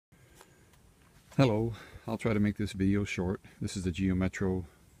Hello, I'll try to make this video short. This is the Geo Metro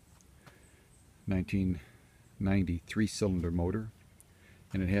 1990 3-cylinder motor,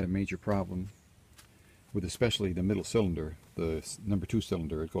 and it had a major problem with especially the middle cylinder, the number 2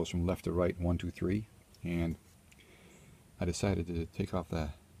 cylinder. It goes from left to right, 1, 2, 3, and I decided to take off the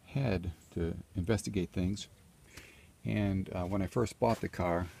head to investigate things. And when I first bought the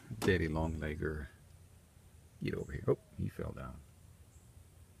car, Daddy Longlegger, get over here. Oh, he fell down.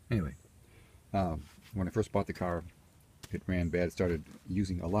 Anyway, when I first bought the car, it ran bad. It started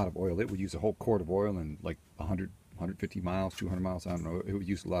using a lot of oil. It would use a whole quart of oil in like 100, 150 miles, 200 miles, I don't know. It would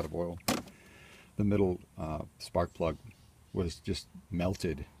use a lot of oil. The middle spark plug was just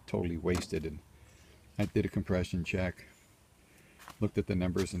melted, totally wasted. And I did a compression check, looked at the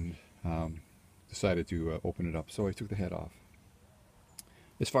numbers, and decided to open it up. So I took the head off.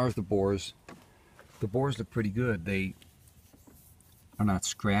 As far as the bores look pretty good. They are not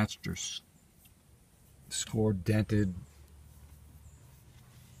scratched or scored, dented.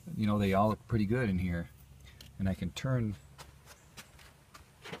 You know, they all look pretty good in here. And I can turn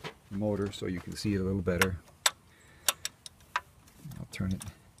the motor so you can see it a little better. I'll turn it.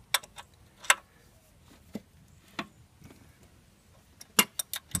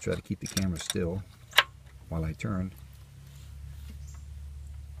 I'll try to keep the camera still while I turn.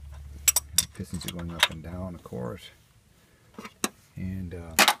 The pistons are going up and down, of course. And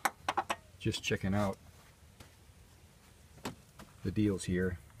just checking out the deals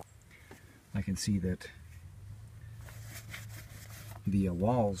here. I can see that the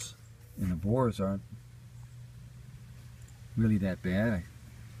walls and the bores aren't really that bad, as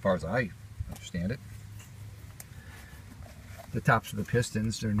far as I understand it. The tops of the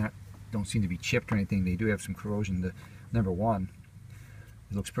pistons, don't seem to be chipped or anything. They do have some corrosion. The number 1,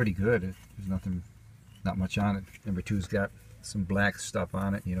 it looks pretty good. There's not much on it. Number 2's got some black stuff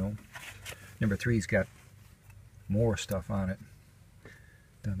on it, you know. Number 3's got more stuff on it.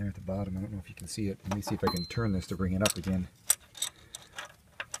 Down there at the bottom, I don't know if you can see it. Let me see if I can turn this to bring it up again.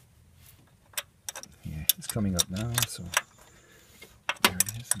 Yeah, it's coming up now, so there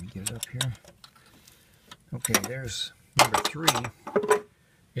it is. Let me get it up here. Okay, there's number 3.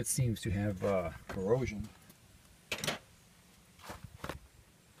 It seems to have corrosion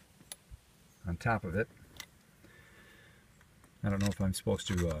on top of it. I don't know if I'm supposed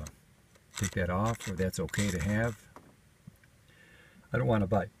to take that off or that's okay to have. I don't want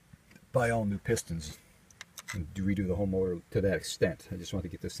to buy all new pistons and redo the whole motor to that extent. I just want to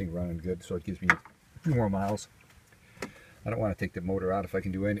get this thing running good so it gives me a few more miles. I don't want to take the motor out. If I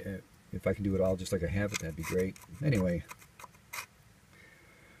can do it all just like I have it, that'd be great. Anyway,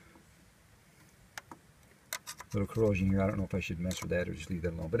 little corrosion here. I don't know if I should mess with that or just leave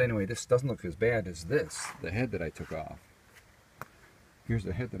that alone. But anyway, this doesn't look as bad as this, the head that I took off. Here's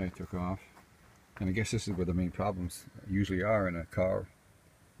the head that I took off. And I guess this is where the main problems usually are in a car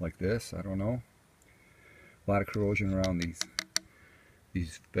like this. I don't know. A lot of corrosion around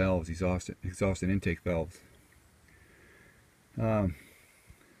these valves, these exhaust and intake valves. They're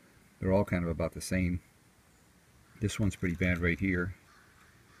all kind of about the same. This one's pretty bad right here.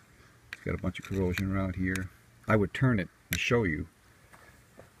 It's got a bunch of corrosion around here. I would turn it and show you.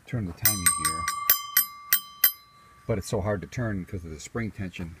 Turn the timing here. But it's so hard to turn because of the spring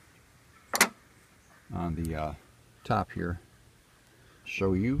tension on the top here.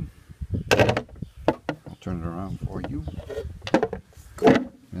 Show you. I'll turn it around for you.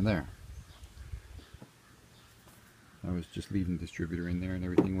 And there. I was just leaving the distributor in there and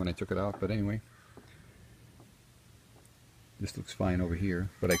everything when I took it out, but anyway. This looks fine over here,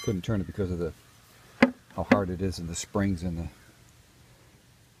 but I couldn't turn it because of how hard it is and the springs and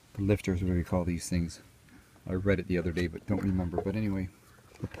the lifters, what do we call these things? I read it the other day but don't remember. But anyway,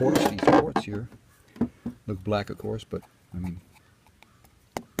 the ports, these ports here look black, of course, but I mean,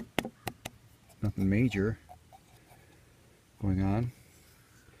 nothing major going on.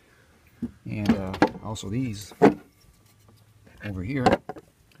 And also these over here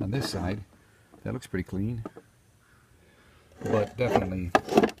on this side, that looks pretty clean. But definitely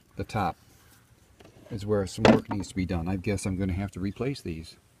the top is where some work needs to be done. I guess I'm going to have to replace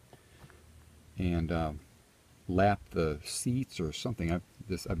these and lap the seats or something.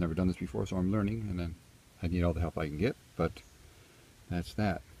 I've never done this before, so I'm learning, and then I need all the help I can get, but that's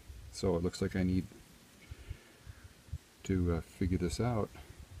that. So it looks like I need to figure this out,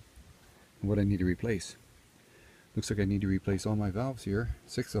 what I need to replace. Looks like I need to replace all my valves here,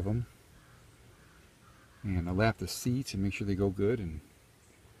 6 of them, and I'll lap the seats and make sure they go good. And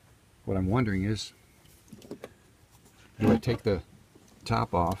what I'm wondering is, do I take the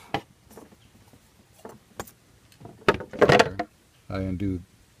top off, I undo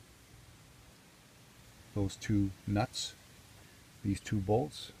those two nuts, these two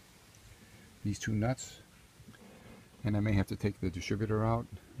bolts, these two nuts, and I may have to take the distributor out,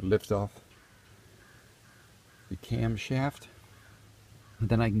 lift off the camshaft, and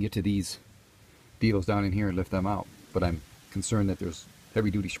then I can get to these beetles down in here and lift them out. But I'm concerned that there's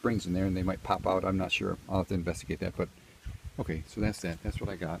heavy duty springs in there and they might pop out. I'm not sure. I'll have to investigate that. But okay, so that's that. That's what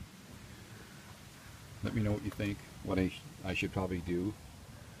I got. Let me know what you think, what I should probably do,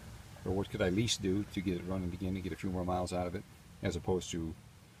 or what could I at least do to get it running again and get a few more miles out of it, as opposed to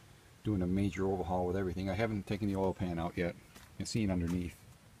doing a major overhaul with everything. I haven't taken the oil pan out yet and seen underneath.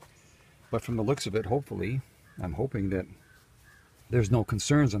 But from the looks of it, hopefully, I'm hoping that there's no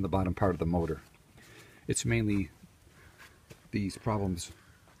concerns on the bottom part of the motor. It's mainly these problems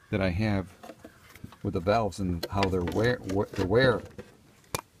that I have with the valves and how the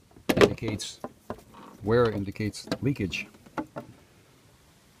wear indicates leakage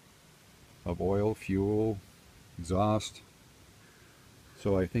of oil, fuel, exhaust.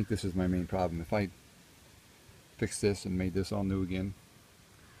 So I think this is my main problem. If I fix this and made this all new again,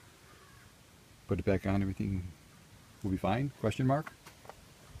 put it back on, everything will be fine? Question mark?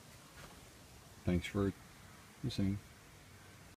 Thanks for listening.